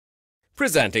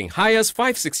Presenting Highest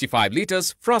 565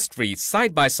 liters frost-free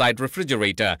side-by-side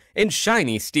refrigerator in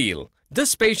shiny steel.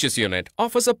 This spacious unit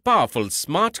offers a powerful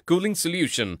smart cooling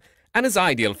solution and is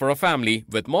ideal for a family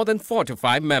with more than 4 to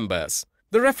 5 members.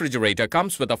 The refrigerator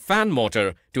comes with a fan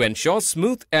motor to ensure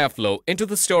smooth airflow into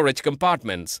the storage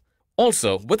compartments.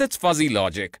 Also, with its fuzzy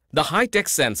logic, the high-tech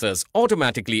sensors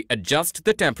automatically adjust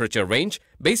the temperature range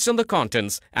based on the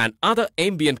contents and other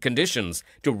ambient conditions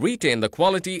to retain the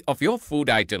quality of your food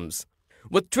items.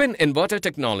 With twin inverter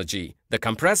technology, the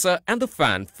compressor and the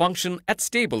fan function at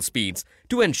stable speeds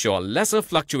to ensure lesser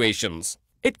fluctuations.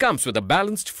 It comes with a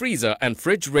balanced freezer and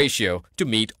fridge ratio to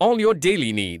meet all your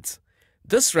daily needs.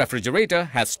 This refrigerator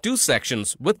has 2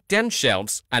 sections with 10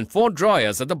 shelves and 4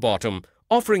 drawers at the bottom,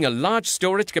 offering a large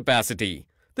storage capacity.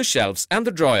 The shelves and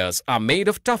the drawers are made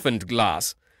of toughened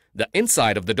glass. The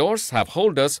inside of the doors have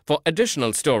holders for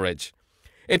additional storage.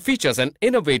 It features an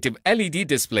innovative LED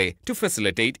display to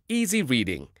facilitate easy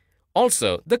reading.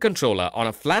 Also, the controller on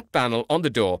a flat panel on the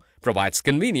door provides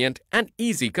convenient and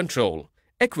easy control.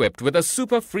 Equipped with a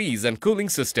super freeze and cooling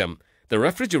system, the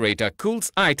refrigerator cools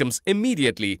items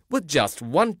immediately with just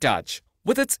one touch.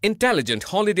 With its intelligent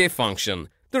holiday function,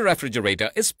 the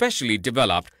refrigerator is specially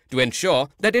developed to ensure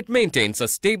that it maintains a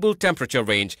stable temperature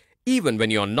range even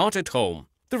when you're not at home.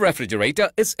 The refrigerator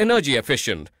is energy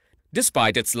efficient.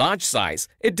 Despite its large size,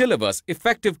 it delivers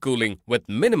effective cooling with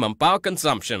minimum power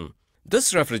consumption.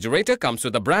 This refrigerator comes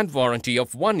with a brand warranty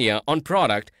of 1 year on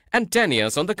product and 10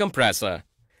 years on the compressor.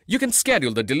 You can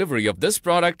schedule the delivery of this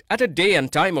product at a day and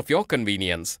time of your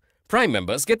convenience. Prime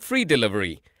members get free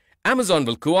delivery. Amazon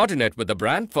will coordinate with the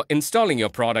brand for installing your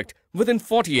product within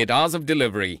 48 hours of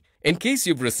delivery. In case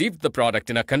you've received the product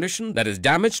in a condition that is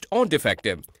damaged or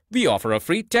defective, we offer a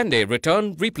free 10-day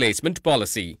return replacement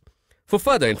policy. For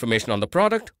further information on the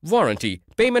product, warranty,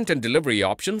 payment and delivery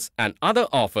options, and other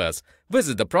offers,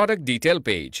 visit the product detail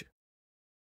page.